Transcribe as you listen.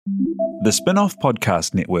The Spin-off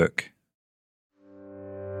Podcast Network.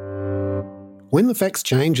 When the Facts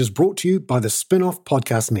Change is brought to you by the Spin-off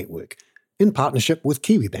Podcast Network in partnership with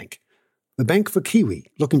Kiwibank, the bank for Kiwi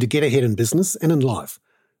looking to get ahead in business and in life.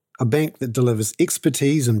 A bank that delivers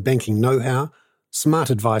expertise in banking know-how, smart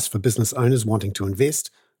advice for business owners wanting to invest,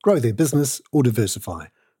 grow their business or diversify.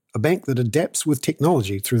 A bank that adapts with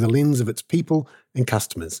technology through the lens of its people and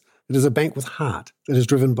customers. It is a bank with heart that is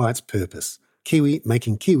driven by its purpose. Kiwi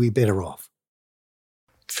making Kiwi better off.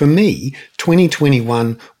 For me,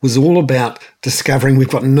 2021 was all about discovering we've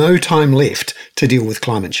got no time left to deal with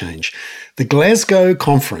climate change. The Glasgow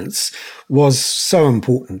conference was so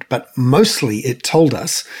important, but mostly it told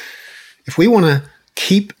us if we want to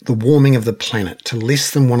keep the warming of the planet to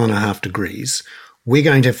less than 1.5 degrees, we're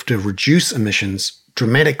going to have to reduce emissions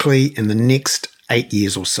dramatically in the next 8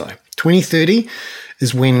 years or so. 2030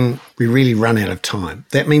 is when we really run out of time.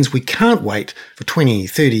 That means we can't wait for 20,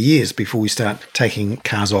 30 years before we start taking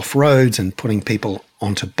cars off roads and putting people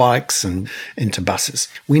onto bikes and into buses.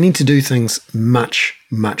 We need to do things much,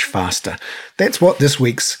 much faster. That's what this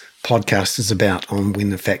week's podcast is about on When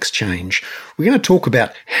the Facts Change. We're going to talk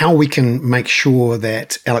about how we can make sure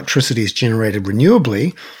that electricity is generated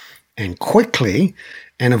renewably and quickly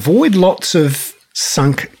and avoid lots of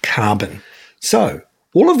sunk carbon. So,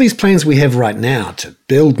 all of these plans we have right now to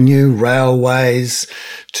build new railways,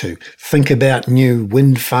 to think about new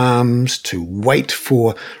wind farms, to wait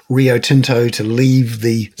for Rio Tinto to leave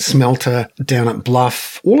the smelter down at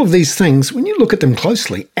Bluff, all of these things, when you look at them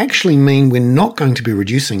closely, actually mean we're not going to be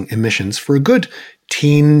reducing emissions for a good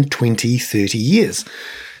 10, 20, 30 years.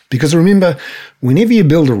 Because remember, whenever you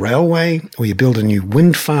build a railway, or you build a new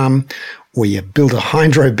wind farm, or you build a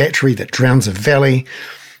hydro battery that drowns a valley,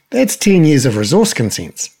 that's 10 years of resource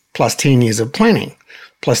consents, plus 10 years of planning,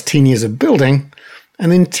 plus 10 years of building,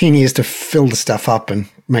 and then 10 years to fill the stuff up and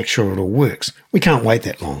make sure it all works. We can't wait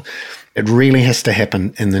that long. It really has to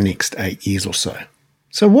happen in the next 8 years or so.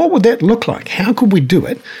 So what would that look like? How could we do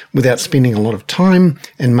it without spending a lot of time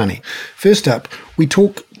and money? First up, we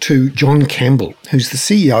talk to John Campbell, who's the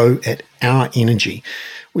CEO at Our Energy,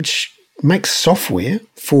 which makes software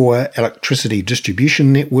for electricity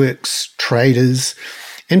distribution networks, traders,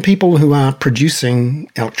 and people who are producing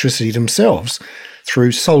electricity themselves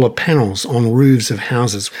through solar panels on roofs of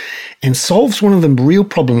houses, and solves one of the real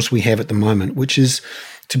problems we have at the moment, which is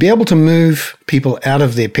to be able to move people out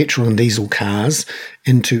of their petrol and diesel cars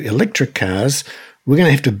into electric cars. We're going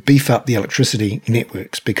to have to beef up the electricity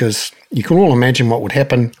networks, because you can all imagine what would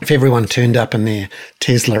happen if everyone turned up in their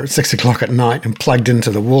Tesla at 6 o'clock at night and plugged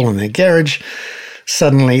into the wall in their garage.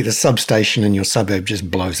 Suddenly the substation in your suburb just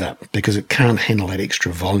blows up because it can't handle that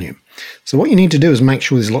extra volume. So what you need to do is make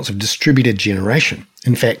sure there's lots of distributed generation.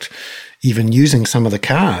 In fact, even using some of the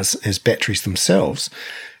cars as batteries themselves,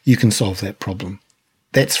 you can solve that problem.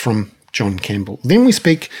 That's from John Campbell. Then we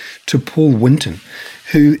speak to Paul Winton,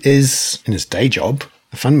 who is, in his day job,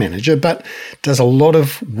 a fund manager, but does a lot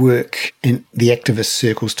of work in the activist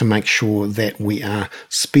circles to make sure that we are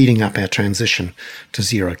speeding up our transition to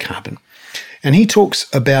zero carbon. And he talks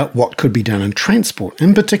about what could be done in transport,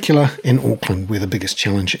 in particular in Auckland, where the biggest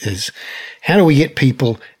challenge is. How do we get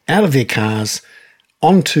people out of their cars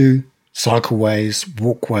onto cycleways,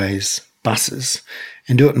 walkways, buses,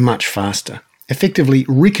 and do it much faster? Effectively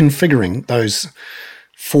reconfiguring those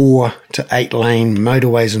 4 to 8 lane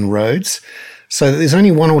motorways and roads so that there's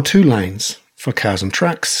only 1 or 2 lanes for cars and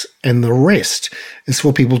trucks, and the rest is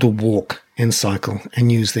for people to walk and cycle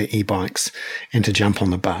and use their e-bikes and to jump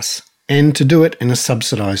on the bus, and to do it in a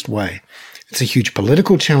subsidised way. It's a huge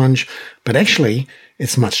political challenge, but actually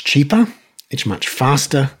it's much cheaper, it's much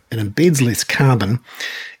faster, it embeds less carbon,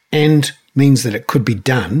 and means that it could be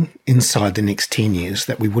done inside the next 10 years,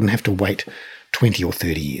 that we wouldn't have to wait 20 or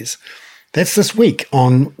 30 years. That's this week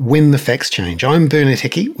on When the Facts Change. I'm Bernard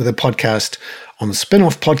Hickey with a podcast on the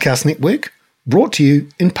Spin-off Podcast Network, brought to you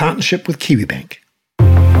in partnership with Kiwibank.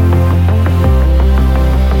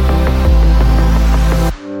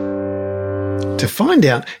 To find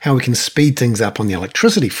out how we can speed things up on the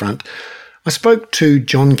electricity front, I spoke to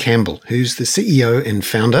John Campbell, who's the CEO and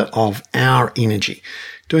founder of Our Energy,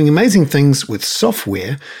 doing amazing things with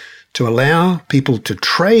software to allow people to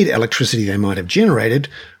trade electricity they might have generated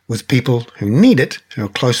with people who need it, who are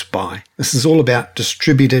close by. This is all about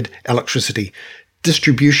distributed electricity,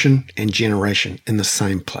 distribution and generation in the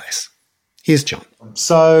same place. Here's John.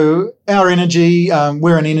 So Our Energy,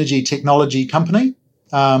 we're an energy technology company.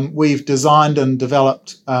 We've designed and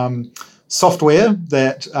developed software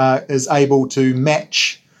that is able to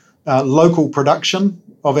match local production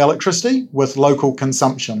of electricity with local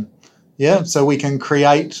consumption. Yeah, so we can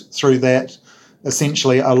create through that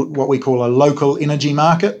essentially what we call a local energy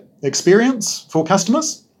market experience for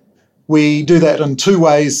customers. We do that in two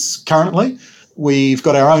ways currently. We've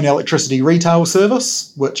got our own electricity retail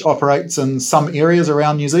service, which operates in some areas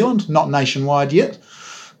around New Zealand, not nationwide yet.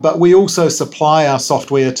 But we also supply our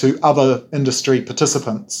software to other industry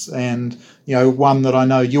participants. And one that I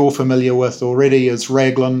know you're familiar with already is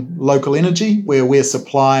Raglan Local Energy, where we're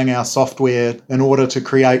supplying our software in order to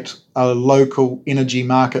create a local energy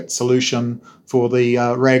market solution for the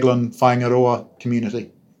Raglan Whaingaroa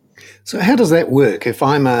community. So how does that work? If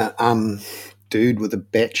I'm a dude with a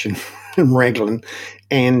batch in Raglan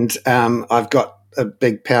and I've got a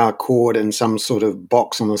big power cord and some sort of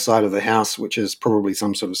box on the side of the house, which is probably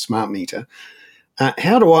some sort of smart meter,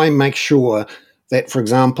 how do I make sure that, for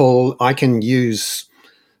example, I can use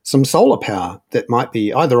some solar power that might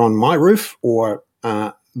be either on my roof or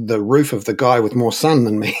the roof of the guy with more sun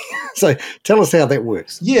than me? So tell us how that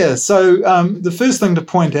works. Yeah, so the first thing to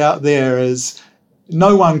point out there is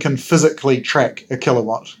no one can physically track a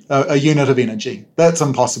kilowatt, a unit of energy. That's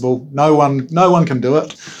impossible. No one can do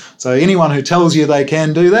it. So anyone who tells you they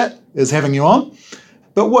can do that is having you on.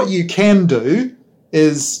 But what you can do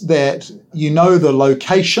is that you know the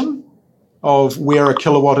location of where a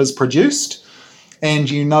kilowatt is produced, and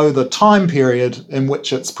you know the time period in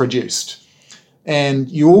which it's produced. And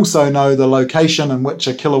you also know the location in which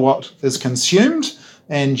a kilowatt is consumed,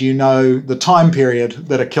 and you know the time period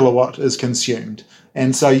that a kilowatt is consumed.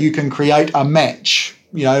 And so you can create a match,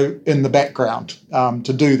 in the background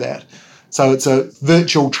to do that. So it's a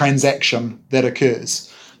virtual transaction that occurs.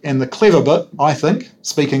 And the clever bit, I think,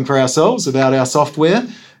 speaking for ourselves about our software,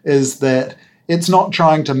 is that it's not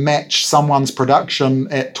trying to match someone's production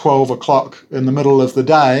at 12 o'clock in the middle of the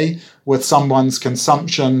day with someone's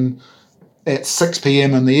consumption at 6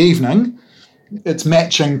 p.m. in the evening. It's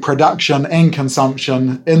matching production and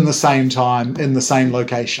consumption in the same time, in the same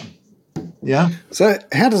location. Yeah. So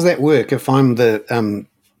how does that work if I'm the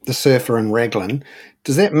surfer in Raglan?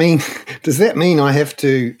 Does that mean I have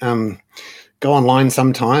to go online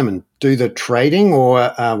sometime and do the trading, or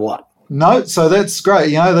what? No, so that's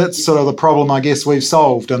great. That's sort of the problem I guess we've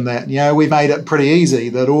solved in that. We made it pretty easy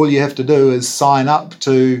that all you have to do is sign up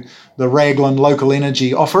to the Raglan Local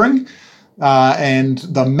Energy offering and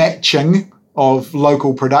the matching of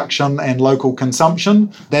local production and local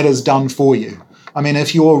consumption, that is done for you. I mean,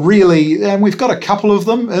 if you're really, and we've got a couple of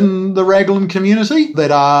them in the Raglan community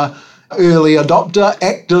that are early adopter,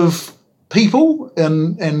 active people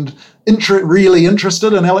and really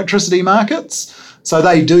interested in electricity markets. So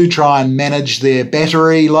they do try and manage their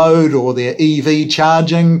battery load or their EV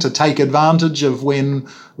charging to take advantage of when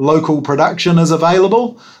local production is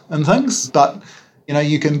available and things. But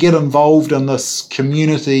you can get involved in this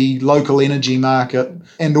community local energy market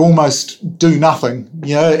and almost do nothing,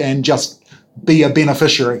 and just be a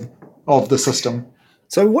beneficiary of the system.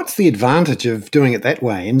 So what's the advantage of doing it that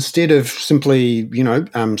way instead of simply,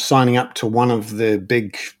 signing up to one of the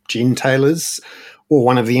big gentailers or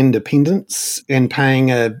one of the independents and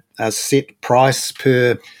paying a set price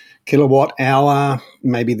per kilowatt hour?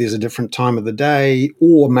 Maybe there's a different time of the day,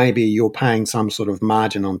 or maybe you're paying some sort of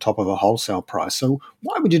margin on top of a wholesale price. So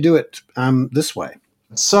why would you do it this way?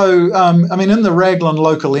 So, in the Raglan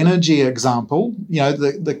Local Energy example,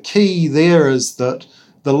 the key there is that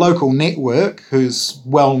the local network, who's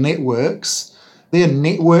Well Networks, their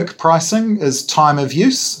network pricing is time of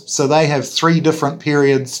use. So they have 3 different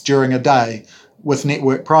periods during a day with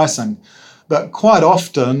network pricing. But quite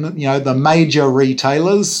often, the major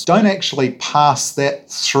retailers don't actually pass that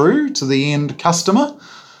through to the end customer.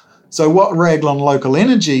 So what Raglan Local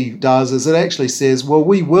Energy does is it actually says, well,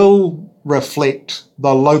 we will reflect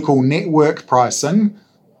the local network pricing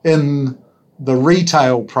in the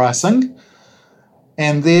retail pricing,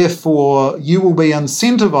 and therefore you will be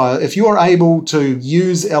incentivized if you're able to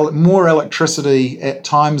use more electricity at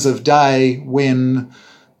times of day when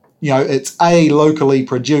it's A, locally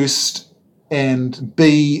produced, and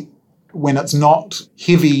B, when it's not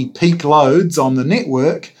heavy peak loads on the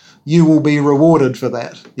network, you will be rewarded for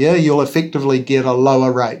that. Yeah, you'll effectively get a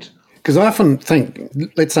lower rate. Because I often think,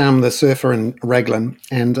 let's say I'm the surfer in Raglan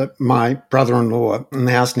and my brother-in-law in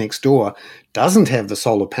the house next door doesn't have the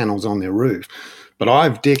solar panels on their roof, but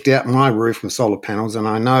I've decked out my roof with solar panels, and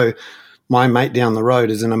I know my mate down the road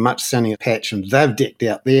is in a much sunnier patch and they've decked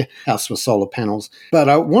out their house with solar panels. But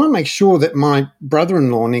I want to make sure that my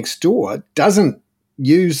brother-in-law next door doesn't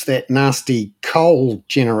use that nasty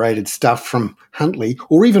coal-generated stuff from Huntly,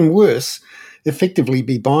 or even worse, effectively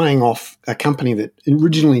be buying off a company that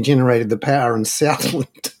originally generated the power in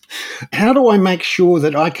Southland. How do I make sure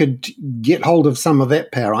that I could get hold of some of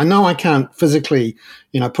that power? I know I can't physically,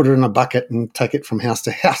 put it in a bucket and take it from house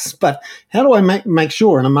to house, but how do I make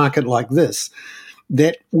sure in a market like this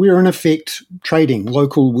that we're in effect trading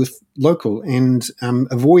local with local and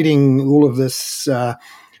avoiding all of this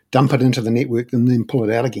dump it into the network and then pull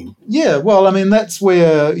it out again? Yeah, well, I mean, that's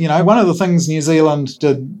where, one of the things New Zealand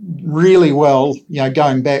did really well,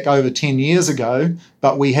 going back over 10 years ago,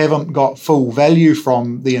 but we haven't got full value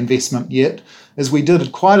from the investment yet, is we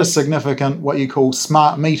did quite a significant what you call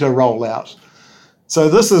smart meter rollout. So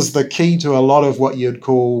this is the key to a lot of what you'd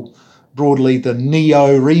call broadly the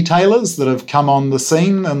neo-retailers that have come on the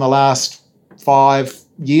scene in the last 5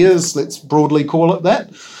 years, let's broadly call it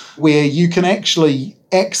that, where you can actually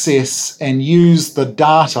access and use the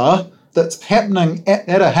data that's happening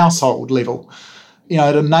at a household level.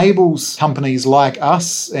 It enables companies like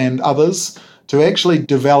us and others to actually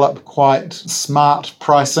develop quite smart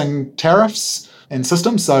pricing tariffs and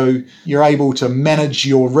systems. So you're able to manage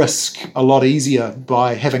your risk a lot easier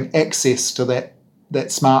by having access to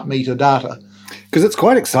that smart meter data. Because it's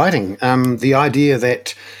quite exciting. The idea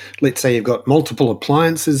that, let's say you've got multiple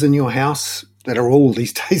appliances in your house that are all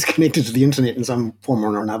these days connected to the internet in some form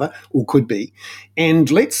or another, or could be. And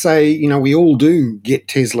let's say, we all do get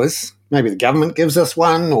Teslas. Maybe the government gives us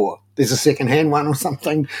one, or there's a second-hand one or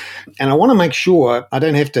something. And I want to make sure I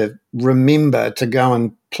don't have to remember to go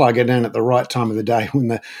and plug it in at the right time of the day when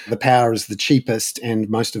the power is the cheapest and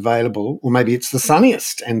most available, or maybe it's the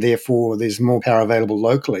sunniest and therefore there's more power available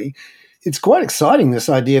locally. It's quite exciting, this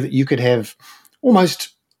idea that you could have almost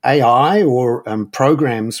AI or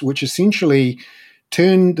programs which essentially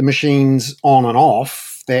turn the machines on and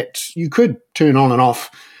off that you could turn on and off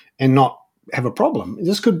and not have a problem.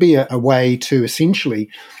 This could be a way to essentially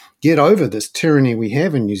get over this tyranny we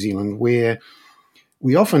have in New Zealand, where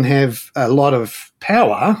we often have a lot of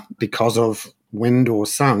power because of wind or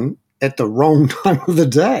sun at the wrong time of the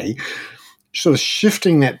day. Sort of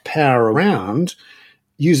shifting that power around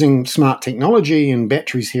using smart technology and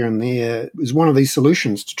batteries here and there is one of these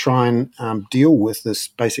solutions to try and deal with this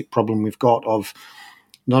basic problem we've got of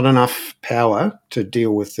not enough power to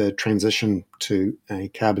deal with the transition to a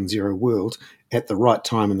carbon zero world at the right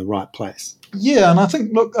time in the right place. Yeah, and I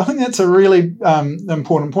think that's a really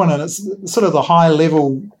important point, and it's sort of the high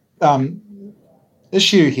level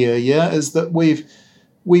issue here, is that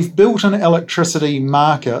we've built an electricity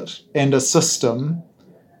market and a system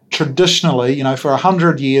traditionally, for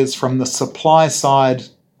 100 years from the supply side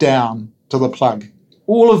down to the plug.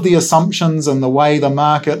 All of the assumptions and the way the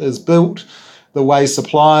market is built, the way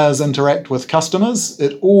suppliers interact with customers,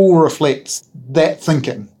 it all reflects that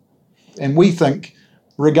thinking. And we think,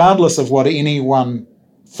 regardless of what anyone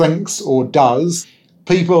thinks or does,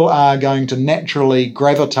 people are going to naturally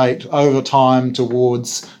gravitate over time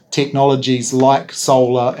towards technologies like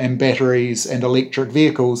solar and batteries and electric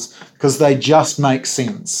vehicles because they just make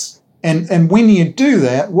sense. And when you do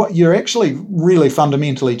that, what you're actually really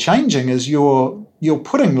fundamentally changing is you're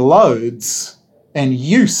putting loads and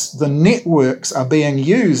the networks are being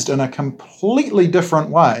used in a completely different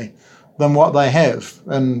way than what they have.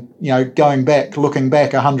 And, looking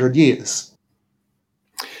back 100 years.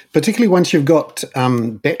 Particularly once you've got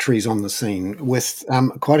batteries on the scene with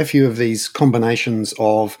quite a few of these combinations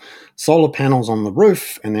of solar panels on the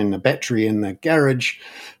roof and then a battery in the garage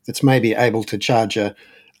that's maybe able to charge a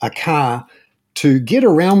car, to get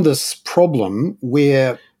around this problem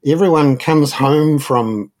where everyone comes home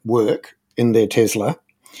from work in their Tesla,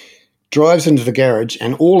 drives into the garage,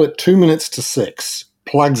 and all at 2 minutes to 6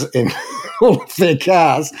 plugs in all of their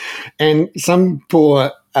cars, and some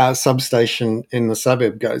poor substation in the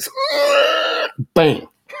suburb goes bang.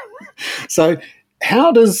 So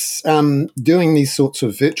how does doing these sorts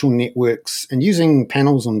of virtual networks and using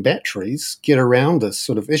panels and batteries get around this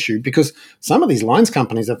sort of issue? Because some of these lines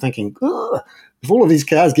companies are thinking, if all of these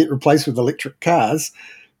cars get replaced with electric cars,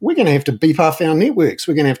 we're going to have to beef up our networks.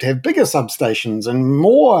 We're going to have bigger substations and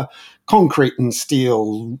more concrete and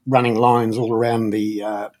steel running lines all around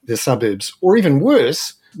the suburbs. Or even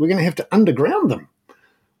worse, we're going to have to underground them,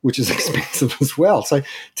 which is expensive as well. So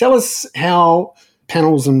tell us how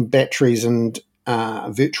panels and batteries and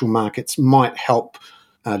virtual markets might help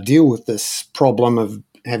deal with this problem of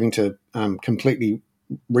having to completely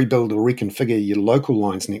rebuild or reconfigure your local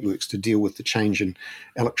lines networks to deal with the change in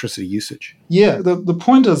electricity usage. Yeah, the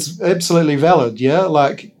point is absolutely valid,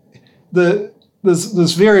 like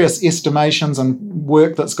there's various estimations and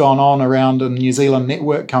work that's gone on around in New Zealand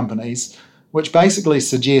network companies, which basically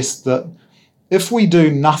suggest that if we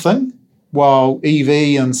do nothing while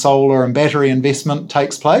EV and solar and battery investment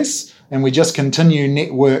takes place, and we just continue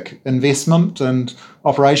network investment and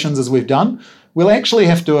operations as we've done, we'll actually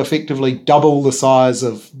have to effectively double the size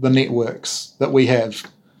of the networks that we have.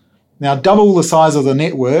 Now, double the size of the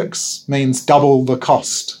networks means double the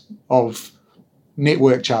cost of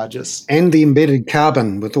network charges. And the embedded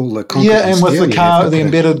carbon with all the concrete. Yeah, and with the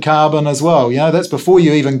embedded carbon as well. That's before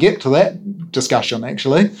you even get to that discussion,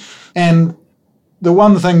 actually. And the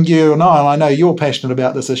one thing you and I know you're passionate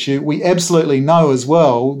about this issue, we absolutely know as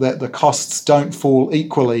well that the costs don't fall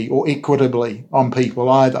equally or equitably on people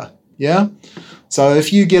either. Yeah? So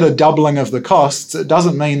if you get a doubling of the costs, it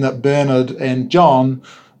doesn't mean that Bernard and John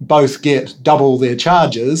both get double their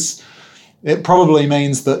charges. It probably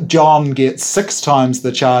means that John gets 6 times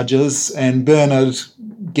the charges and Bernard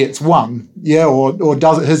gets 1, or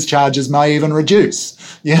does his charges may even reduce.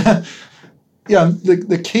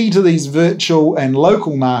 The key to these virtual and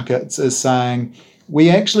local markets is saying we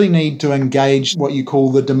actually need to engage what you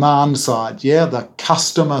call the demand side, the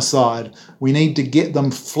customer side. We need to get them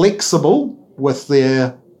flexible with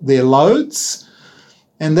their loads,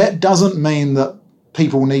 and that doesn't mean that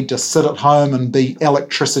people need to sit at home and be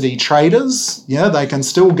electricity traders. They can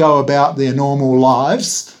still go about their normal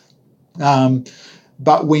lives,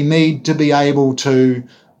 but we need to be able to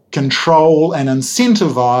control and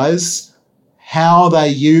incentivize how they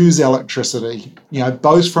use electricity,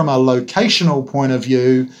 both from a locational point of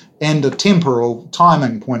view and a temporal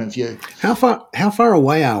timing point of view. How far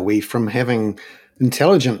away are we from having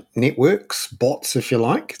intelligent networks, bots, if you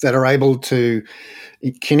like, that are able to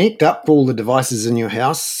connect up all the devices in your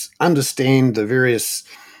house, understand the various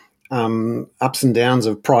ups and downs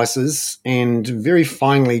of prices, and very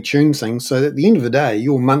finely tune things so that at the end of the day,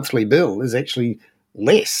 your monthly bill is actually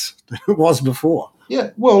less than it was before?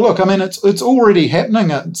 Yeah, well, look, I mean, it's already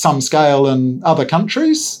happening at some scale in other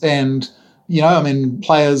countries, and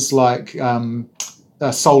players like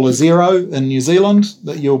Solar Zero in New Zealand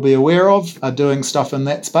that you'll be aware of are doing stuff in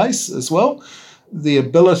that space as well. The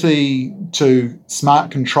ability to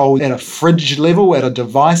smart control at a fridge level, at a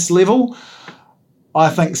device level, I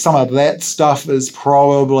think some of that stuff is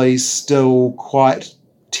probably still quite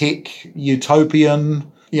tech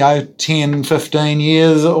utopian, 10, 15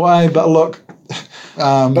 years away. But look,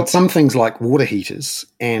 but some things like water heaters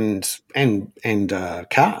and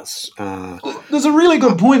cars. There's a really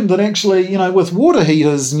good point that actually, with water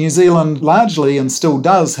heaters, New Zealand largely and still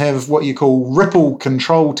does have what you call ripple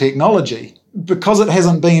control technology. Because it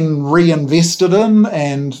hasn't been reinvested in,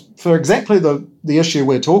 and for exactly the issue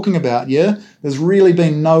we're talking about, there's really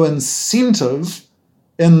been no incentive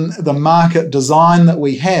in the market design that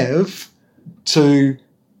we have to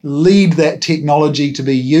lead that technology to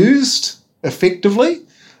be used effectively.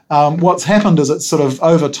 What's happened is it's sort of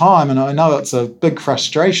over time, and I know it's a big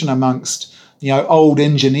frustration amongst old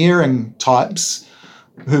engineering types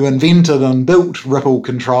who invented and built ripple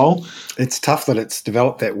control. It's tough that it's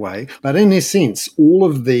developed that way, but in a sense, all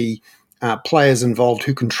of the players involved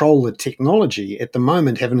who control the technology at the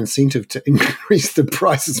moment have an incentive to increase the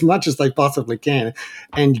price as much as they possibly can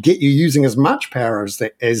and get you using as much power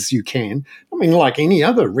as you can. I mean, like any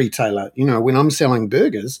other retailer, when I'm selling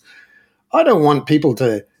burgers, I don't want people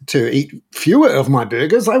to eat fewer of my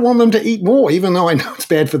burgers. I want them to eat more, even though I know it's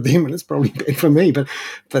bad for them and it's probably bad for me, but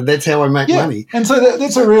that's how I make money. And so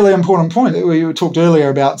that's a really important point. We talked earlier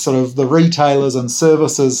about sort of the retailers and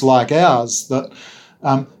services like ours that,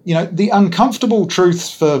 the uncomfortable truth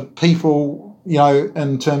for people,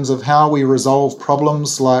 in terms of how we resolve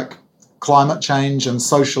problems like climate change and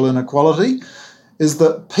social inequality is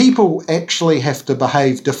that people actually have to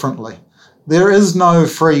behave differently. There is no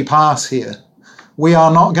free pass here. We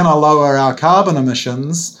are not going to lower our carbon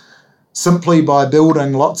emissions simply by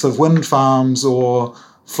building lots of wind farms or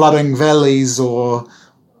flooding valleys or,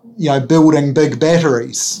 building big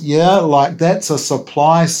batteries. That's a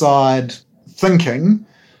supply side thinking.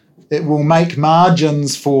 It will make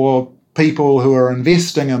margins for people who are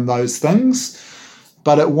investing in those things,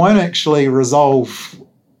 but it won't actually resolve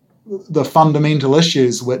the fundamental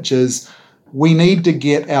issues, which is we need to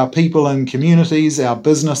get our people in communities, our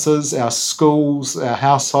businesses, our schools, our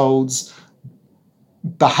households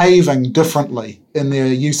behaving differently in their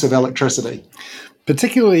use of electricity.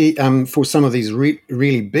 Particularly for some of these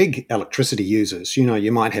really big electricity users.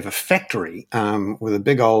 You might have a factory with a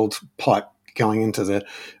big old pipe going into the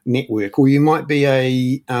network, or you might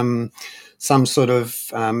be some sort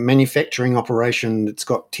of manufacturing operation that's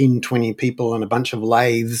got 10, 20 people and a bunch of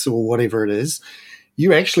lathes or whatever it is.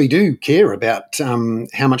 you actually do care about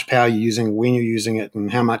how much power you're using, when you're using it,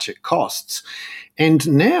 and how much it costs. And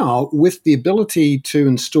now, with the ability to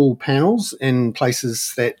install panels in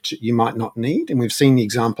places that you might not need, and we've seen the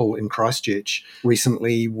example in Christchurch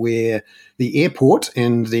recently where the airport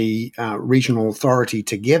and the regional authority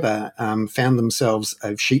together found themselves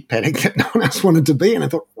a sheep paddock that no one else wanted to be in. I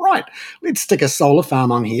thought, right, let's stick a solar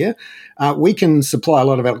farm on here. We can supply a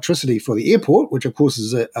lot of electricity for the airport, which of course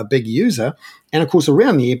is a big user. And of course,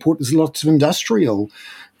 around the airport, there's lots of industrial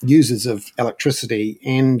users of electricity,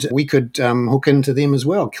 and we could hook into them as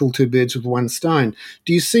well, kill two birds with one stone.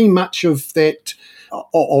 Do you see much of that,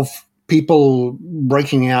 of people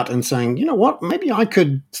breaking out and saying, you know what, maybe I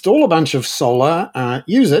could install a bunch of solar,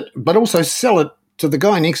 use it, but also sell it to the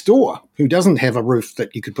guy next door who doesn't have a roof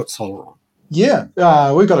that you could put solar on? Yeah,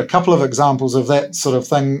 we've got a couple of examples of that sort of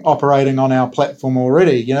thing operating on our platform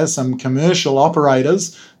already. Some commercial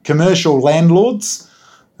operators, commercial landlords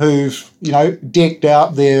who've, decked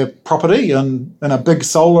out their property in a big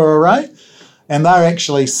solar array, and they're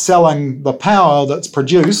actually selling the power that's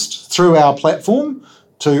produced through our platform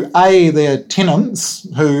to A, their tenants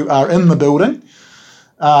who are in the building,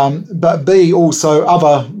 but B, also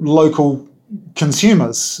other local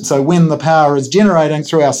consumers. So when the power is generating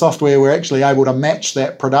through our software, we're actually able to match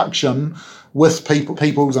that production with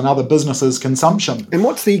people's and other businesses' consumption. And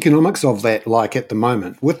what's the economics of that like at the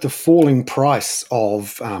moment? With the falling price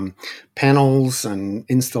of panels and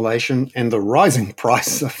installation and the rising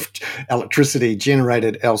price of electricity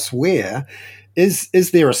generated elsewhere,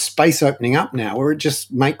 is there a space opening up now where it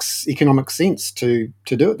just makes economic sense to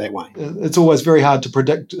do it that way? It's always very hard to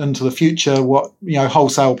predict into the future what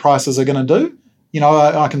wholesale prices are going to do.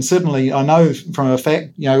 I know from a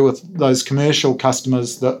fact, with those commercial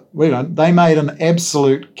customers that they made an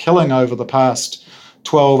absolute killing over the past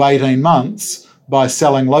 12, 18 months by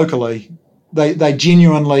selling locally. They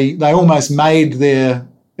almost made their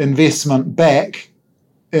investment back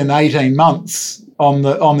in 18 months on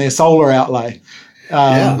their solar outlay.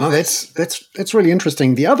 That's really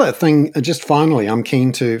interesting. The other thing, just finally, I'm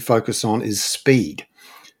keen to focus on is speed.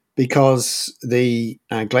 Because the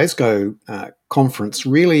Glasgow conference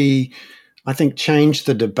really, I think, changed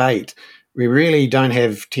the debate. We really don't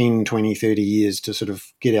have 10, 20, 30 years to sort of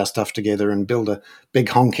get our stuff together and build a big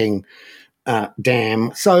honking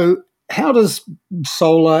dam. So how does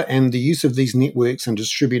solar and the use of these networks and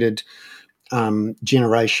distributed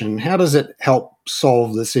generation, how does it help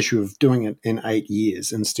solve this issue of doing it in 8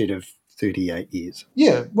 years instead of 38 years?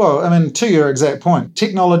 Yeah, well, to your exact point,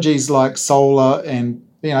 technologies like solar and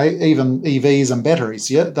even EVs and batteries,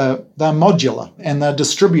 they're modular and they're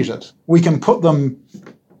distributed. We can put them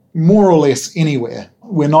more or less anywhere.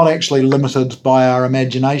 We're not actually limited by our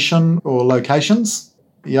imagination or locations.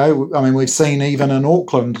 We've seen even in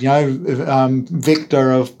Auckland,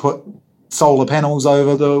 Vector have put solar panels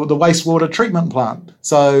over the wastewater treatment plant.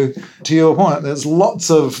 So to your point, there's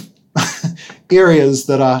lots of areas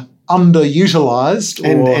that are underutilised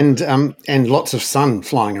and lots of sun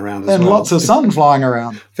flying around as well. And lots of sun flying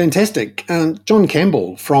around. Fantastic. John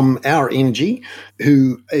Campbell from Our Energy,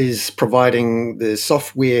 who is providing the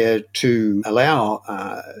software to allow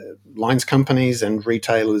lines companies and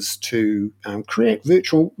retailers to create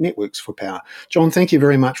virtual networks for power. John, thank you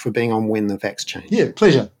very much for being on When the Facts Change. Yeah,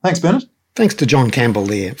 pleasure. Thanks, Bernard. Thanks to John Campbell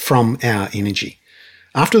there from Our Energy.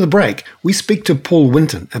 After the break, we speak to Paul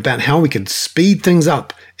Winton about how we could speed things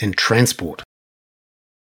up in transport.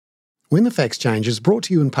 When the Facts Change is brought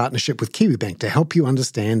to you in partnership with KiwiBank to help you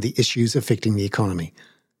understand the issues affecting the economy.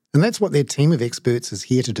 And that's what their team of experts is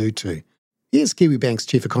here to do too. Here's KiwiBank's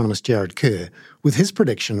Chief Economist Jared Kerr with his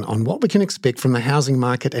prediction on what we can expect from the housing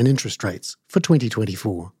market and interest rates for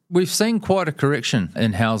 2024. We've seen quite a correction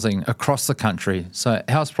in housing across the country. So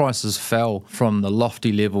house prices fell from the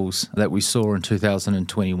lofty levels that we saw in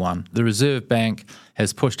 2021. The Reserve Bank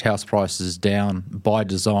has pushed house prices down by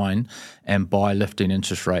design and by lifting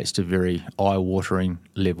interest rates to very eye-watering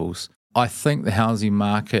levels. I think the housing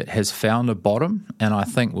market has found a bottom, and I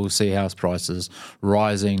think we'll see house prices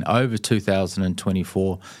rising over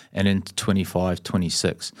 2024 and into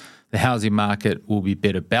 25-26. The housing market will be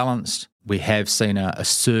better balanced. We have seen a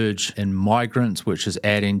surge in migrants, which is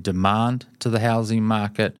adding demand to the housing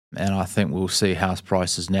market, and I think we'll see house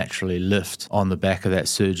prices naturally lift on the back of that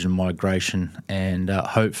surge in migration and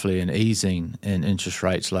hopefully an easing in interest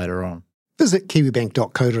rates later on. Visit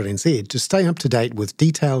kiwibank.co.nz to stay up to date with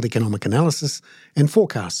detailed economic analysis and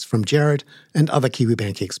forecasts from Jared and other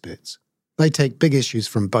KiwiBank experts. They take big issues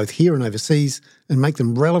from both here and overseas and make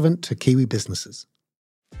them relevant to Kiwi businesses.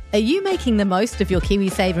 Are you making the most of your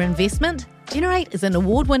KiwiSaver investment? Generate is an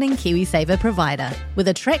award-winning KiwiSaver provider with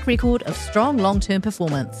a track record of strong long-term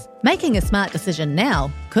performance. Making a smart decision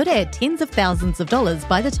now could add tens of thousands of dollars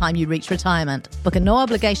by the time you reach retirement. Book a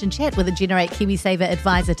no-obligation chat with a Generate KiwiSaver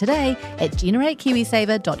advisor today at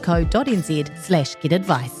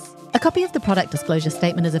generatekiwisaver.co.nz/get-advice. A copy of the product disclosure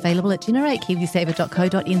statement is available at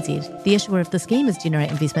generatekiwisaver.co.nz. The issuer of the scheme is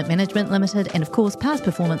Generate Investment Management Limited, and of course, past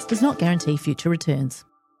performance does not guarantee future returns.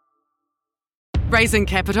 Raising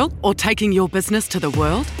capital or taking your business to the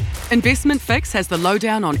world? Investment Fix has the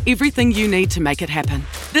lowdown on everything you need to make it happen.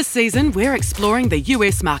 This season, we're exploring the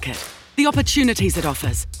US market, the opportunities it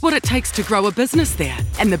offers, what it takes to grow a business there,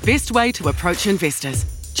 and the best way to approach investors.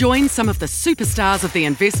 Join some of the superstars of the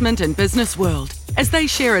investment and business world as they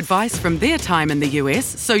share advice from their time in the US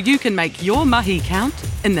so you can make your mahi count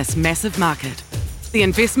in this massive market. The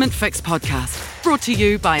Investment Fix podcast, brought to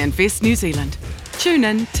you by Invest New Zealand. Tune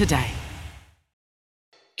in today.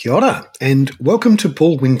 Kia ora, and welcome to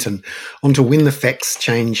Paul Winton on to When the Facts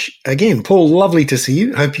Change again. Paul, lovely to see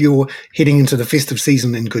you. Hope you're heading into the festive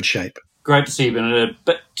season in good shape. Great to see you. Been a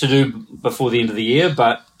bit to do before the end of the year,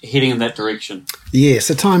 but heading in that direction. Yes,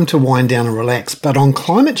 a time to wind down and relax. But on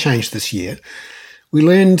climate change this year, we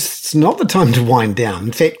learned it's not the time to wind down.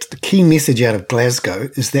 In fact, the key message out of Glasgow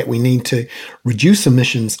is that we need to reduce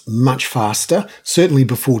emissions much faster, certainly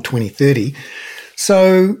before 2030.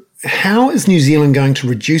 So how is New Zealand going to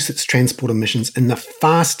reduce its transport emissions in the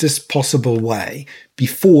fastest possible way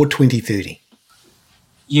before 2030?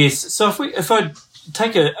 Yes, so if I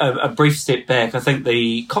take a brief step back, I think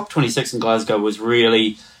the COP26 in Glasgow was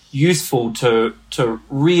really useful to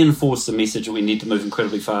reinforce the message that we need to move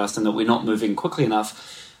incredibly fast and that we're not moving quickly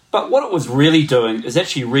enough. But what it was really doing is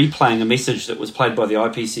actually replaying a message that was played by the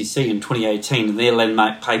IPCC in 2018 in their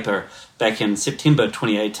landmark paper back in September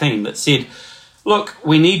 2018 that said, look,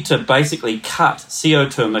 we need to basically cut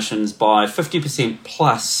CO2 emissions by 50%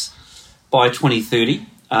 plus by 2030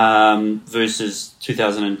 versus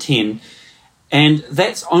 2010. And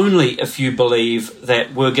that's only if you believe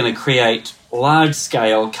that we're going to create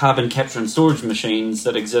large-scale carbon capture and storage machines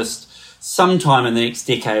that exist sometime in the next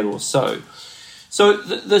decade or so. So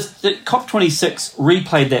the COP26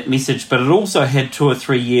 replayed that message, but it also had 2 or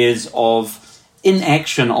 3 years of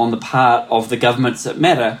inaction on the part of the governments that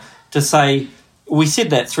matter to say, we said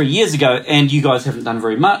that 3 years ago and you guys haven't done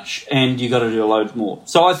very much and you got to do a load more.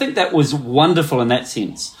 So I think that was wonderful in that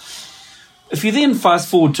sense. If you then fast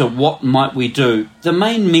forward to what might we do, the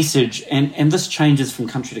main message, and this changes from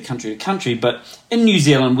country to country to country, but in New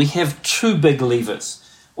Zealand we have 2 big levers.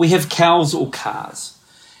 We have cows or cars.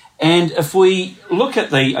 And if we look at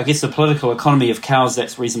the political economy of cows,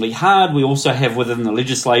 that's reasonably hard. We also have within the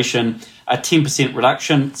legislation a 10%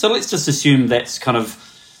 reduction. So let's just assume that's kind of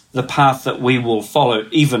the path that we will follow,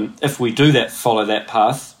 even if we do that, follow that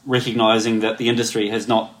path, recognising that the industry has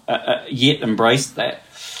not yet embraced that.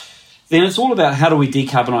 Then it's all about how do we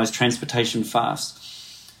decarbonise transportation fast.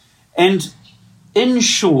 And in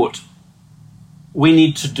short, we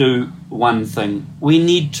need to do one thing. We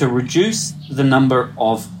need to reduce the number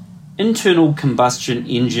of internal combustion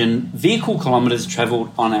engine vehicle kilometres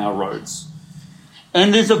travelled on our roads.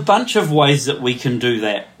 And there's a bunch of ways that we can do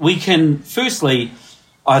that. We can, firstly,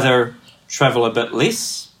 either travel a bit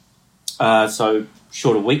less, so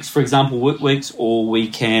shorter weeks, for example, work weeks, or we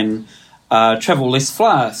can travel less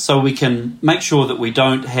far, so we can make sure that we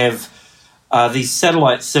don't have these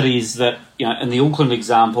satellite cities that, in the Auckland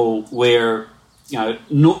example, where,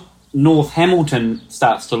 North Hamilton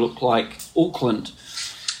starts to look like Auckland.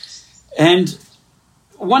 And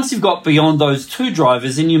once you've got beyond those 2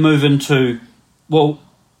 drivers, then you move into, well,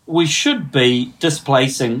 we should be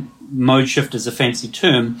displacing, mode shift is a fancy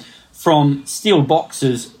term, from steel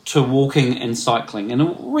boxes to walking and cycling,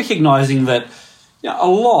 and recognising that a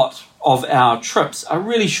lot of our trips are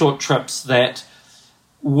really short trips that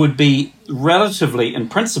would be relatively, in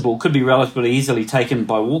principle, could be relatively easily taken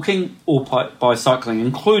by walking or by cycling,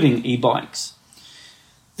 including e-bikes.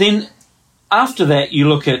 Then after that, you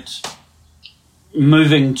look at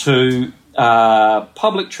moving to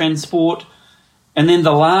public transport, and then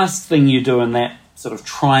the last thing you do in that sort of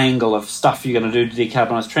triangle of stuff you're going to do to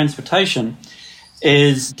decarbonise transportation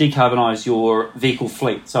is decarbonise your vehicle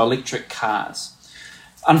fleet, so electric cars.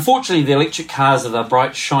 Unfortunately, the electric cars are the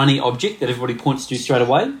bright, shiny object that everybody points to straight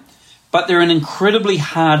away, but they're an incredibly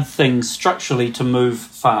hard thing structurally to move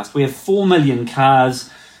fast. We have 4 million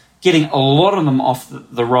cars. Getting a lot of them off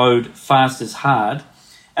the road fast is hard.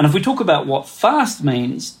 And if we talk about what fast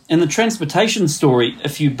means, in the transportation story,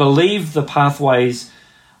 if you believe the pathways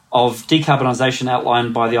of decarbonisation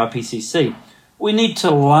outlined by the IPCC, we need to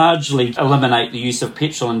largely eliminate the use of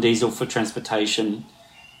petrol and diesel for transportation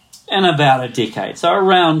in about a decade, so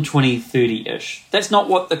around 2030-ish. That's not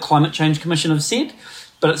what the Climate Change Commission have said,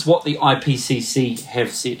 but it's what the IPCC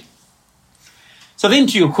have said. So then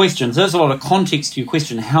to your questions, there's a lot of context to your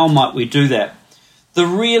question, how might we do that? The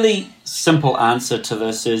really simple answer to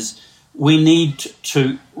this is we need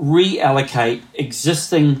to reallocate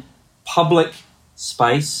existing public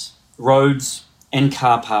space, roads and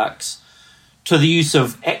car parks to the use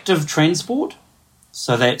of active transport,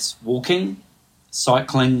 so that's walking,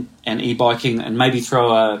 cycling and e-biking, and maybe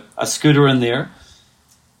throw a scooter in there,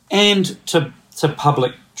 and to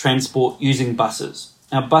public transport using buses.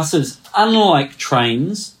 Now, buses, unlike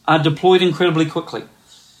trains, are deployed incredibly quickly.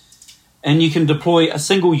 And you can deploy a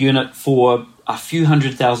single unit for a few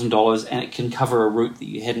 $100,000 and it can cover a route that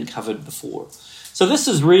you hadn't covered before. So this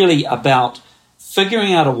is really about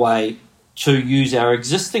figuring out a way to use our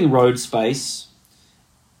existing road space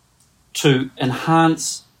to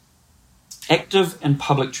enhance active and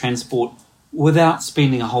public transport without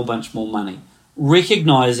spending a whole bunch more money,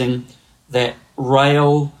 recognising that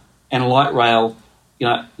rail and light rail,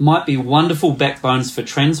 might be wonderful backbones for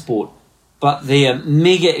transport, but they're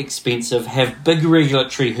mega expensive, have big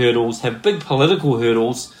regulatory hurdles, have big political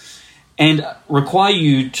hurdles, and require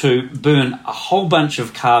you to burn a whole bunch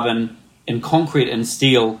of carbon in concrete and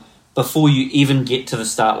steel before you even get to the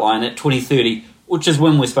start line at 2030, which is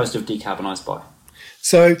when we're supposed to have decarbonised by.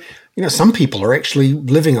 So, some people are actually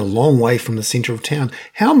living a long way from the centre of town.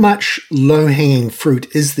 How much low-hanging fruit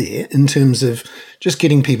is there in terms of just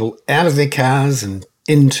getting people out of their cars and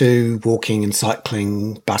into walking and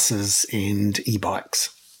cycling, buses and e-bikes?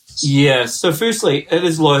 Yeah, so firstly, it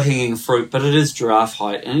is low-hanging fruit, but it is giraffe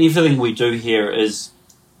height, and everything we do here is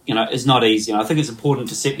not easy. And I think it's important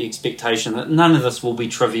to set the expectation that none of this will be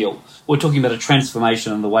trivial. We're talking about a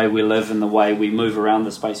transformation in the way we live and the way we move around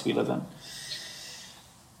the space we live in.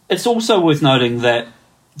 It's also worth noting that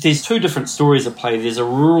there's two different stories at play. There's a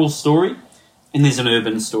rural story and there's an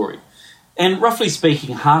urban story. And roughly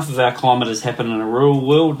speaking, half of our kilometres happen in a rural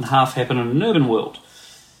world and half happen in an urban world.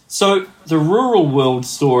 So the rural world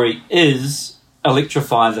story is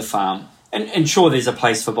electrify the farm. And sure, there's a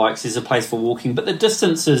place for bikes, there's a place for walking, but the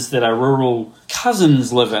distances that our rural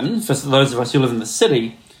cousins live in, for those of us who live in the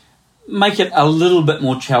city, make it a little bit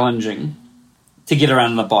more challenging to get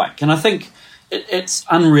around on a bike. And I think it's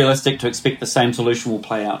unrealistic to expect the same solution will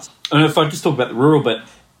play out. And if I just talk about the rural bit,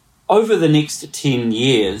 over the next 10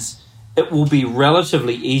 years, it will be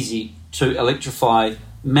relatively easy to electrify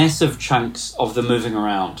massive chunks of the moving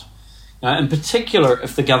around. In particular,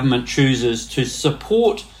 if the government chooses to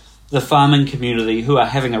support the farming community, who are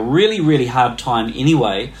having a really, really hard time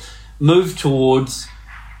anyway, move towards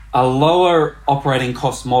a lower operating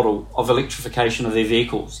cost model of electrification of their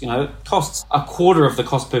vehicles. It costs a quarter of the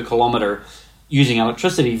cost per kilometre using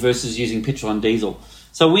electricity versus using petrol and diesel.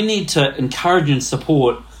 So we need to encourage and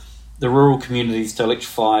support the rural communities to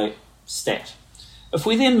electrify stat. If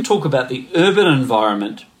we then talk about the urban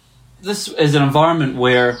environment, this is an environment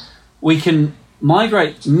where we can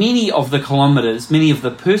migrate many of the kilometres, many of the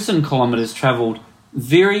person kilometres travelled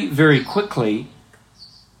very, very quickly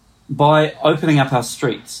by opening up our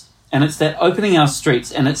streets. And it's that opening our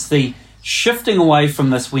streets and it's the shifting away from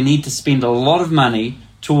this, we need to spend a lot of money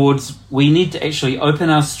towards we need to actually open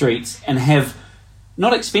our streets and have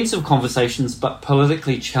not expensive conversations, but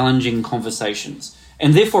politically challenging conversations.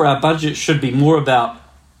 And therefore our budget should be more about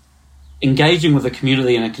engaging with the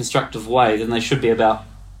community in a constructive way than they should be about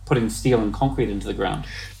putting steel and concrete into the ground.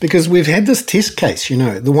 Because we've had this test case,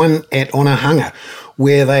 the one at Onehunga,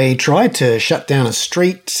 where they tried to shut down a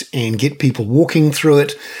street and get people walking through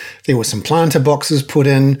it. There were some planter boxes put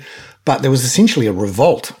in, but there was essentially a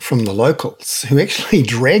revolt from the locals who actually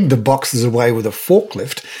dragged the boxes away with a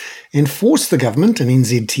forklift and forced the government and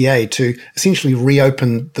NZTA to essentially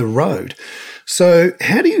reopen the road. So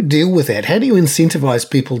how do you deal with that? How do you incentivize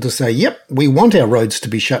people to say, yep, we want our roads to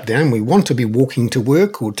be shut down, we want to be walking to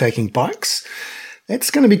work or taking bikes?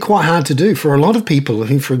 That's going to be quite hard to do for a lot of people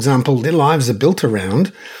who, for example, their lives are built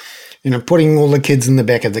around, putting all the kids in the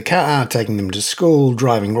back of the car, taking them to school,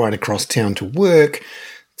 driving right across town to work.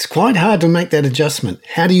 It's quite hard to make that adjustment.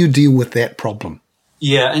 How do you deal with that problem?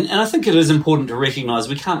 Yeah, and I think it is important to recognise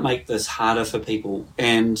we can't make this harder for people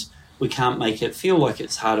and we can't make it feel like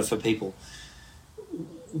it's harder for people.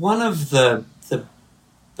 One of the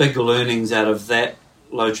big learnings out of that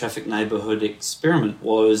low traffic neighbourhood experiment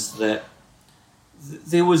was that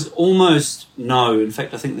there was almost in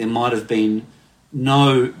fact I think there might have been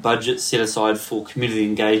no budget set aside for community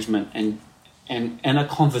engagement and a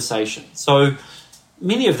conversation. So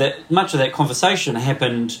much of that conversation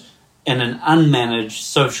happened in an unmanaged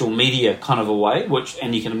social media kind of a way,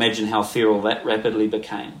 and you can imagine how feral that rapidly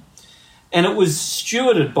became. And it was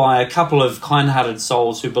stewarded by a couple of kind-hearted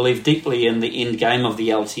souls who believed deeply in the end game of the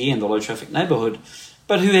LTE and the low-traffic neighbourhood,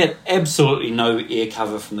 but who had absolutely no air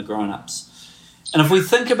cover from the grown-ups. And if we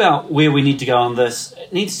think about where we need to go on this,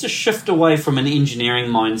 it needs to shift away from an engineering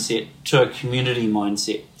mindset to a community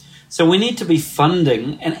mindset. So we need to be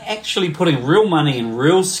funding and actually putting real money and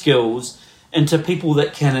real skills into people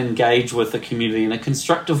that can engage with the community in a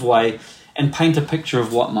constructive way and paint a picture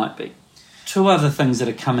of what might be. Two other things that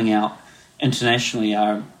are coming out internationally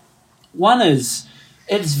are, one is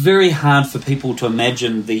it's very hard for people to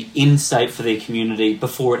imagine the end state for their community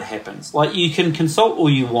before it happens. Like, you can consult all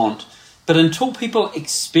you want, but until people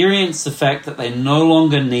experience the fact that they no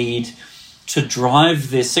longer need to drive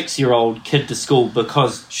their 6-year-old kid to school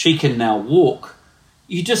because she can now walk,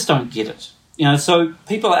 you just don't get it. So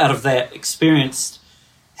people out of that experienced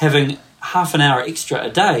having half an hour extra a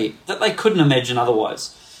day that they couldn't imagine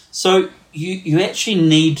otherwise. So you actually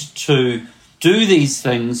need to do these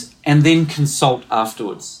things and then consult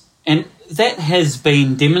afterwards. And that has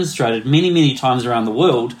been demonstrated many, many times around the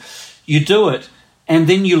world. You do it and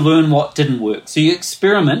then you learn what didn't work. So you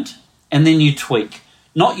experiment and then you tweak.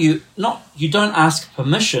 You don't ask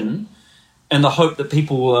permission in the hope that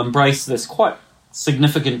people will embrace this quite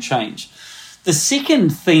significant change. The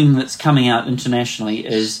second theme that's coming out internationally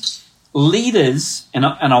is leaders, and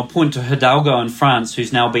I'll point to Hidalgo in France,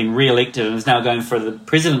 who's now been re-elected and is now going for the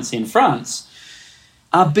presidency in France,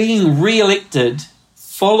 are being re-elected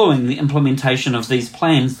following the implementation of these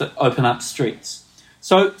plans that open up streets.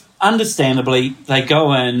 So understandably, they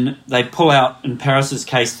go in, they pull out, in Paris's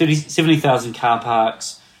case, 70,000 car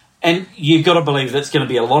parks, and you've got to believe there's going to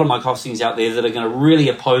be a lot of Mike-Hostings out there that are going to really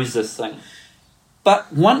oppose this thing.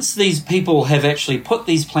 But once these people have actually put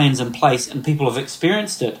these plans in place and people have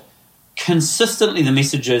experienced it, consistently the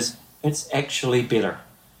message is it's actually better.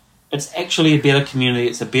 It's actually a better community.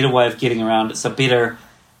 It's a better way of getting around. It's a better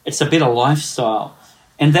lifestyle.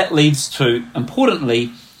 And that leads to,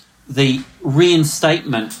 importantly, the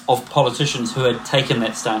reinstatement of politicians who had taken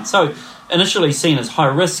that stance. So initially seen as high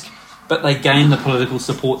risk, but they gained the political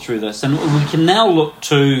support through this. And we can now look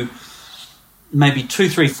to maybe 2,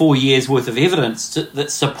 3, 4 years worth of evidence that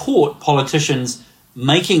support politicians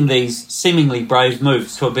making these seemingly brave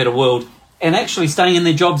moves to a better world and actually staying in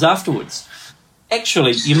their jobs afterwards.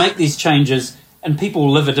 Actually, you make these changes and people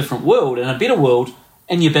live a different world and a better world,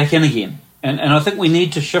 and you're back in again. And I think we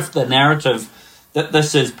need to shift the narrative that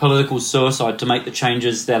this is political suicide to make the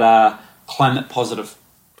changes that are climate positive.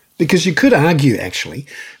 Because you could argue, actually,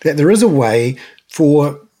 that there is a way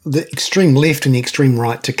for the extreme left and the extreme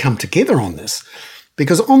right to come together on this.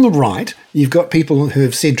 Because on the right, you've got people who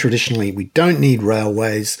have said traditionally, we don't need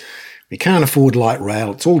railways, we can't afford light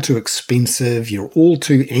rail, it's all too expensive, you're all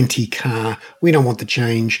too anti-car, we don't want the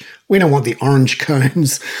change, we don't want the orange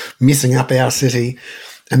cones messing up our city.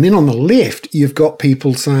 And then on the left, you've got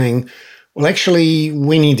people saying, well, actually,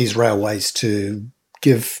 we need these railways to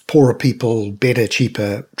give poorer people better,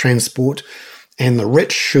 cheaper transport, and the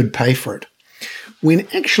rich should pay for it. When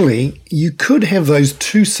actually, you could have those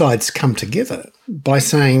two sides come together by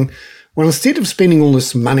saying, well, instead of spending all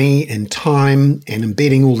this money and time and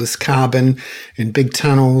embedding all this carbon in big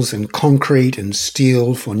tunnels and concrete and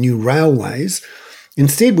steel for new railways,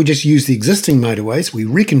 instead we just use the existing motorways, we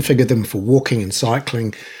reconfigure them for walking and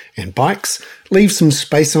cycling and bikes, leave some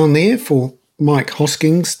space on there for Mike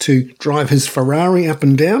Hostings to drive his Ferrari up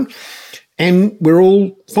and down, and we're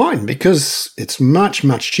all fine because it's much,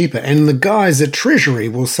 much cheaper. And the guys at Treasury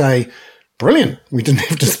will say, brilliant, we didn't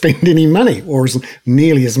have to spend any money or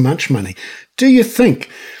nearly as much money. Do you think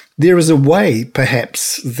there is a way,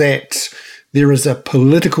 perhaps, that there is a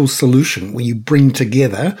political solution where you bring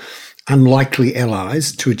together unlikely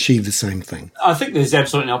allies to achieve the same thing? I think there's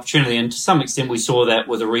absolutely an opportunity, and to some extent we saw that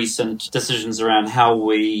with the recent decisions around how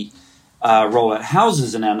we roll out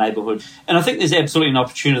houses in our neighbourhood. And I think there's absolutely an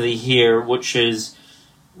opportunity here, which is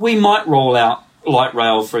we might roll out light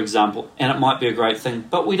rail, for example, and it might be a great thing,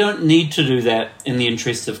 but we don't need to do that in the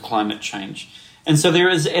interest of climate change. And so there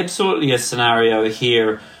is absolutely a scenario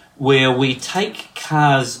here where we take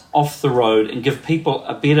cars off the road and give people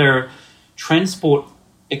a better transport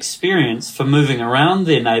experience for moving around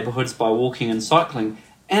their neighbourhoods by walking and cycling,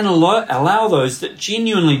 and allow those that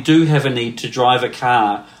genuinely do have a need to drive a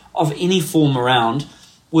car of any form around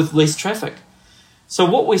with less traffic. So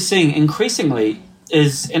what we're seeing increasingly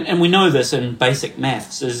is, and we know this in basic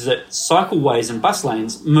maths, is that cycleways and bus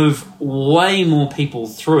lanes move way more people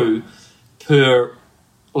through per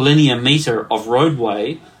linear metre of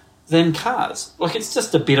roadway than cars. Like, it's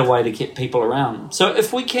just a better way to get people around. So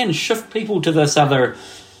if we can shift people to this other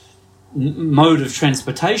mode of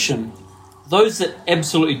transportation, those that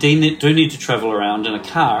absolutely do need to travel around in a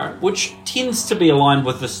car, which tends to be aligned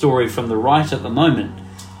with the story from the right at the moment,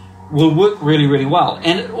 will work really, really well.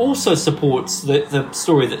 And it also supports the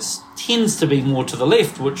story that tends to be more to the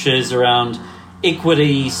left, which is around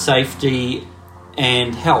equity, safety,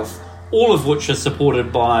 and health, all of which are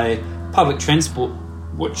supported by public transport,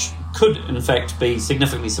 which could, in fact, be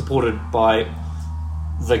significantly supported by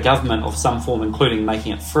the government of some form, including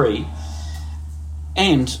making it free,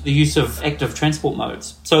 and the use of active transport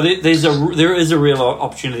modes. So there is a real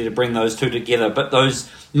opportunity to bring those two together, but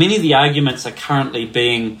many of the arguments are currently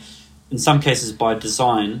being, in some cases by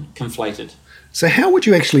design, conflated. So how would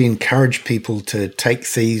you actually encourage people to take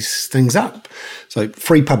these things up? So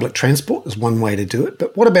free public transport is one way to do it,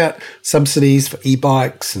 but what about subsidies for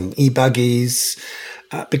e-bikes and e-buggies?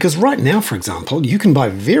 Because right now, for example, you can buy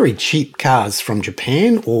very cheap cars from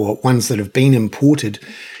Japan or ones that have been imported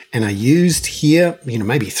and are used here,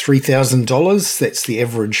 maybe $3,000. That's the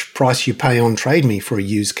average price you pay on Trade Me for a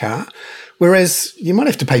used car. Whereas you might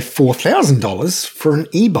have to pay $4,000 for an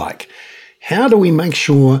e-bike. How do we make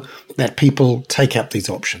sure that people take up these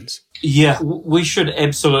options? Yeah, we should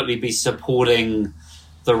absolutely be supporting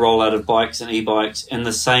the rollout of bikes and e-bikes in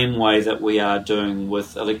the same way that we are doing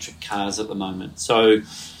with electric cars at the moment. So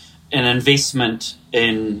an investment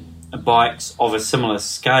in bikes of a similar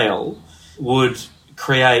scale would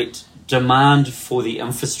create demand for the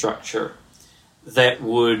infrastructure that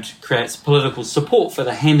would create political support for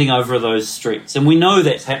the handing over of those streets. And we know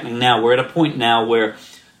that's happening now. We're at a point now where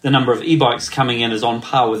the number of e-bikes coming in is on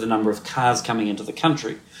par with the number of cars coming into the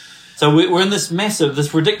country. So we're in this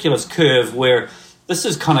ridiculous curve where this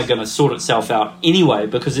is kind of going to sort itself out anyway,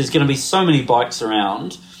 because there's going to be so many bikes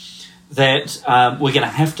around that we're going to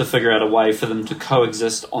have to figure out a way for them to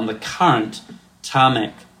coexist on the current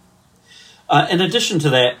tarmac. In addition to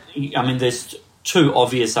that, there's two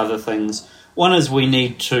obvious other things. One is we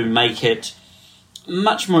need to make it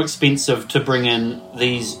much more expensive to bring in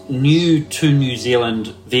these new to New Zealand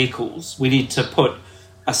vehicles. We need to put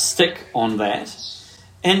a stick on that.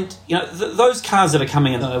 And, those cars that are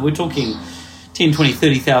coming in, we're talking $10,000,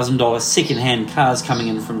 $20,000, $30,000 second-hand cars coming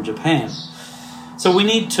in from Japan. So we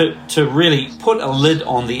need to really put a lid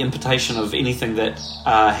on the importation of anything that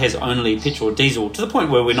has only petrol or diesel, to the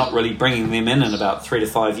point where we're not really bringing them in about 3 to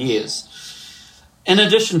 5 years. In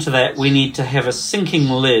addition to that, we need to have a sinking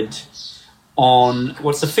lid on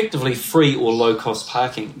what's effectively free or low-cost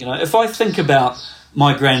parking. If I think about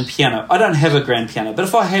my grand piano, I don't have a grand piano, but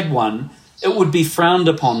if I had one, it would be frowned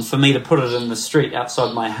upon for me to put it in the street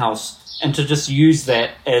outside my house and to just use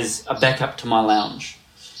that as a backup to my lounge.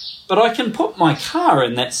 But I can put my car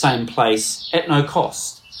in that same place at no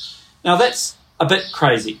cost. Now, that's a bit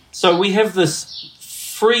crazy. So we have this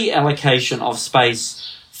free allocation of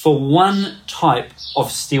space for one type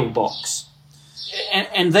of steel box.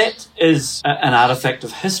 And that is an artifact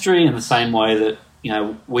of history, in the same way that,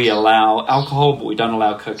 we allow alcohol, but we don't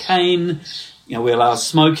allow cocaine. We allow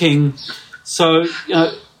smoking. So,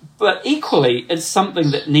 but equally, it's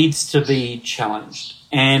something that needs to be challenged.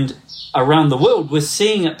 And around the world, we're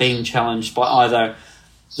seeing it being challenged by either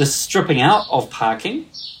the stripping out of parking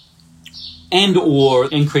and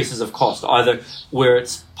or increases of cost, either where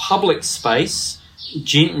it's public space,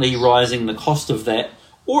 gently rising the cost of that,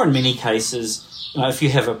 or in many cases, if you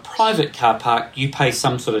have a private car park, you pay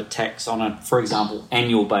some sort of tax on a, for example,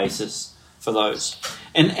 annual basis for those.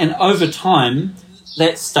 And over time,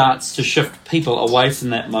 that starts to shift people away from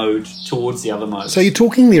that mode towards the other modes. So you're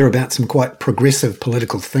talking there about some quite progressive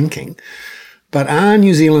political thinking, but are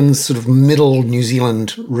New Zealand's sort of middle New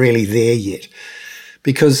Zealand really there yet?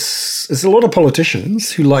 Because there's a lot of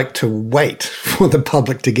politicians who like to wait for the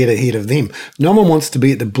public to get ahead of them. No one wants to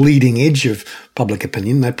be at the bleeding edge of public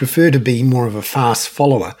opinion. They prefer to be more of a fast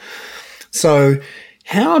follower. So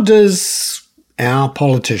how does our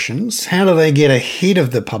politicians, how do they get ahead of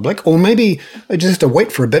the public? Or maybe they just have to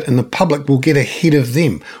wait for a bit and the public will get ahead of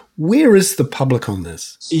them. Where is the public on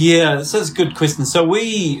this? Yeah, this is a good question. So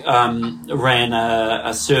we ran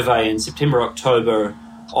a survey in September, October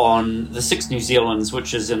on the 6 New Zealands,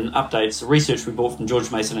 which is an updates, research we brought from George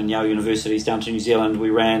Mason and Yale universities down to New Zealand. We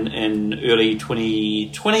ran in early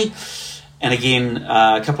 2020 and again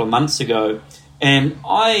a couple of months ago. And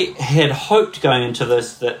I had hoped going into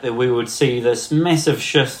this that we would see this massive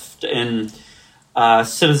shift in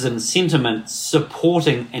citizen sentiment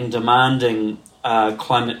supporting and demanding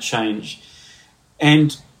climate change.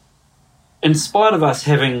 And in spite of us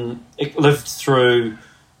having lived through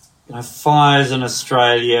fires in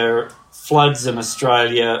Australia, floods in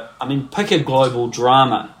Australia, I mean, pick a global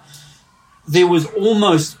drama, there was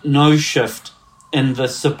almost no shift in the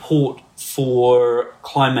support for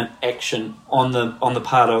climate action on the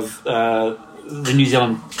part of the New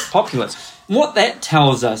Zealand populace. What that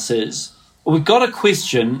tells us is we've got to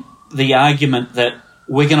question the argument that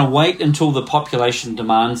we're going to wait until the population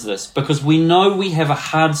demands this, because we know we have a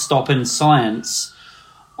hard stop in science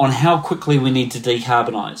on how quickly we need to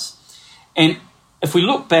decarbonise. And if we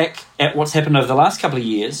look back at what's happened over the last couple of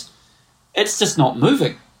years, it's just not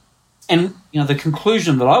moving. And the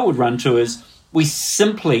conclusion that I would run to is we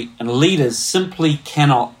simply, and leaders simply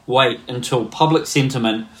cannot wait until public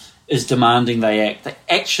sentiment is demanding they act. They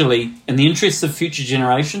actually, in the interests of future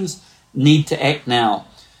generations, need to act now.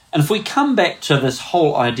 And if we come back to this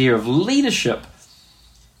whole idea of leadership,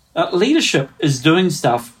 leadership is doing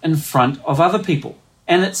stuff in front of other people.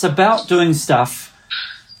 And it's about doing stuff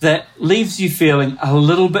that leaves you feeling a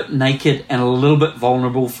little bit naked and a little bit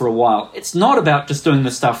vulnerable for a while. It's not about just doing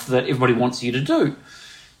the stuff that everybody wants you to do.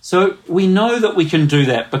 So we know that we can do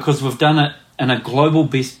that because we've done it in a global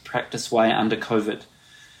best practice way under COVID.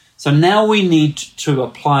 So now we need to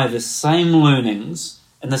apply the same learnings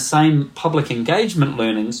and the same public engagement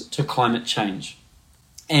learnings to climate change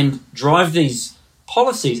and drive these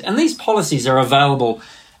policies. And these policies are available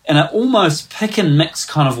in an almost pick and mix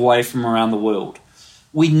kind of way from around the world.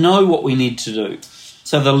 We know what we need to do.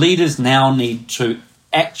 So the leaders now need to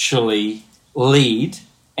actually lead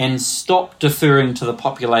and stop deferring to the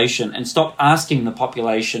population and stop asking the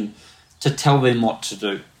population to tell them what to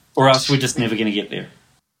do, or else we're just never going to get there.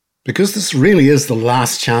 Because this really is the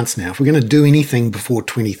last chance now. If we're going to do anything before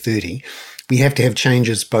 2030, we have to have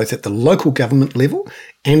changes both at the local government level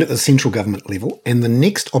and at the central government level. And the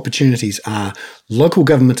next opportunities are local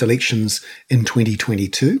government elections in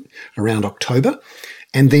 2022, around October,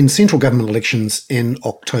 and then central government elections in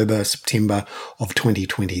October, September of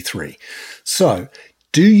 2023. So,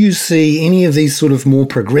 do you see any of these sort of more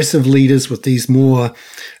progressive leaders with these more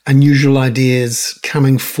unusual ideas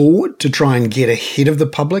coming forward to try and get ahead of the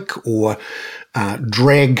public or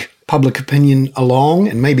drag public opinion along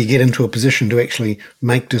and maybe get into a position to actually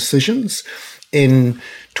make decisions in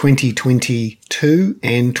 2022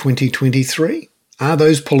 and 2023? Are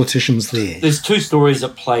those politicians there? There's two stories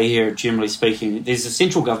at play here, generally speaking. There's a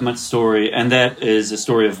central government story, and that is a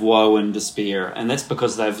story of woe and despair. And that's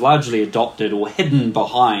because they've largely adopted or hidden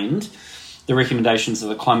behind the recommendations of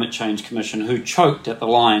the Climate Change Commission, who choked at the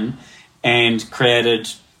line and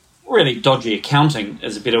created really dodgy accounting,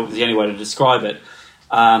 is the only way to describe it,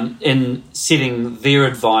 in setting their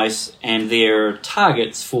advice and their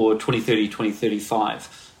targets for 2030,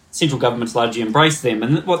 2035. Central governments largely embrace them,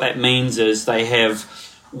 and what that means is they have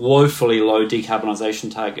woefully low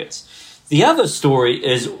decarbonisation targets. The other story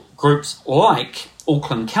is groups like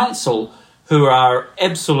Auckland Council, who are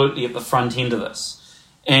absolutely at the front end of this.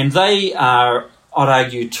 And they are, I'd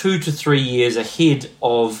argue, 2 to 3 years ahead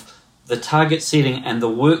of the target setting and the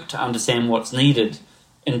work to understand what's needed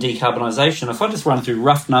in decarbonisation. If I just run through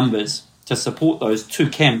rough numbers to support those two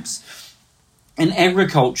camps, in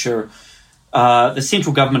agriculture, the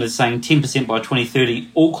central government is saying 10% by 2030.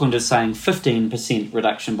 Auckland is saying 15%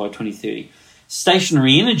 reduction by 2030.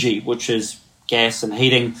 Stationary energy, which is gas and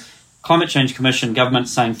heating, Climate Change Commission, government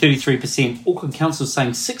saying 33%. Auckland Council is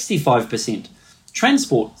saying 65%.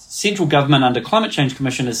 Transport, central government under Climate Change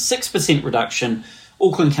Commission is 6% reduction.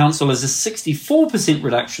 Auckland Council is a 64%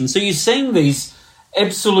 reduction. So you're seeing these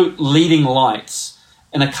absolute leading lights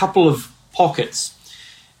in a couple of pockets.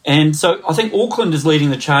 And so I think Auckland is leading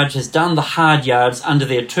the charge, has done the hard yards under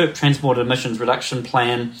their TERP transport emissions reduction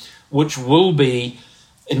plan, which will be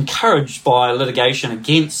encouraged by litigation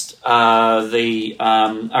against the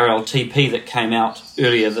RLTP that came out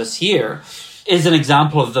earlier this year, is an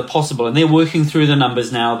example of the possible. And they're working through the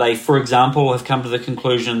numbers now. They, for example, have come to the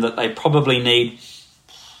conclusion that they probably need,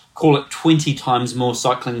 call it 20 times more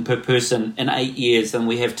cycling per person in 8 years than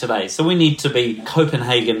we have today. So we need to be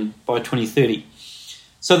Copenhagen by 2030.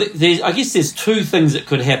 So I guess there's two things that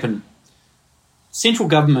could happen. Central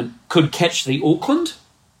government could catch the Auckland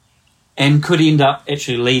and could end up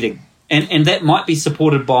actually leading. And that might be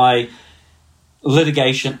supported by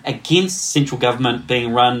litigation against central government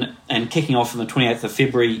being run and kicking off on the 28th of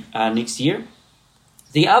February next year.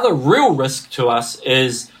 The other real risk to us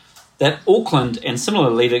is that Auckland and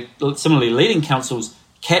similarly leading councils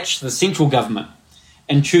catch the central government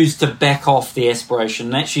and choose to back off the aspiration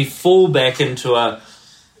and actually fall back into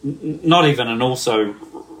not even an also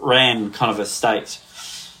ran kind of a state.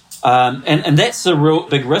 And that's a real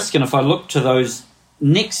big risk. And if I look to those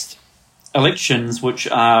next elections, which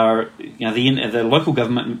are the local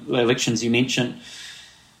government elections you mentioned,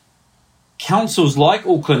 councils like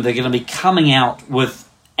Auckland are going to be coming out with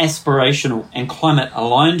aspirational and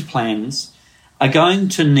climate-aligned plans are going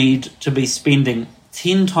to need to be spending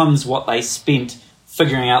 10 times what they spent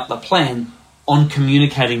figuring out the plan on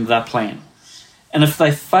communicating the plan. And if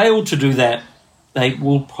they fail to do that, they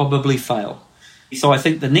will probably fail. So I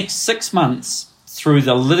think the next 6 months, through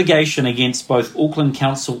the litigation against both Auckland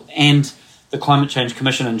Council and the Climate Change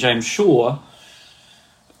Commission and James Shaw,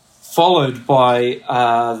 followed by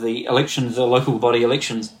the elections, the local body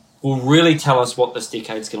elections, will really tell us what this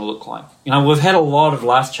decade's going to look like. You know, we've had a lot of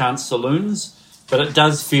last chance saloons, but it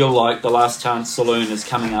does feel like the last chance saloon is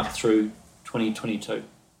coming up through 2022.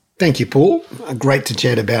 Thank you, Paul. Great to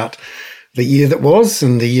chat about the year that was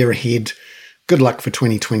and the year ahead. Good luck for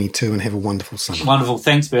 2022 and have a wonderful summer. Wonderful.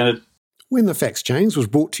 Thanks, Bernard. When the Facts Change was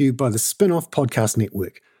brought to you by the Spin-Off Podcast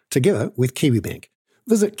Network, together with KiwiBank.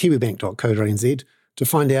 Visit kiwibank.co.nz to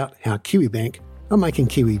find out how KiwiBank are making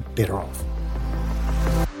Kiwi better off.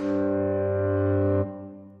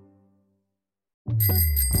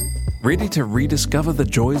 Ready to rediscover the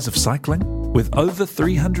joys of cycling? With over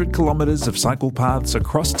 300 kilometres of cycle paths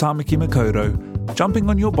across Tāmaki Makaurau, jumping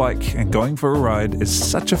on your bike and going for a ride is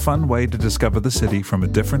such a fun way to discover the city from a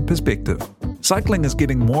different perspective. Cycling is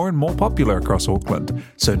getting more and more popular across Auckland,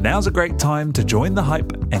 so now's a great time to join the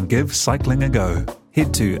hype and give cycling a go.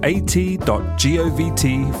 Head to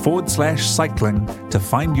at.govt/cycling to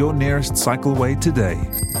find your nearest cycleway today.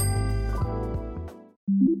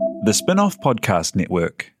 The Spin-Off Podcast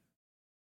Network.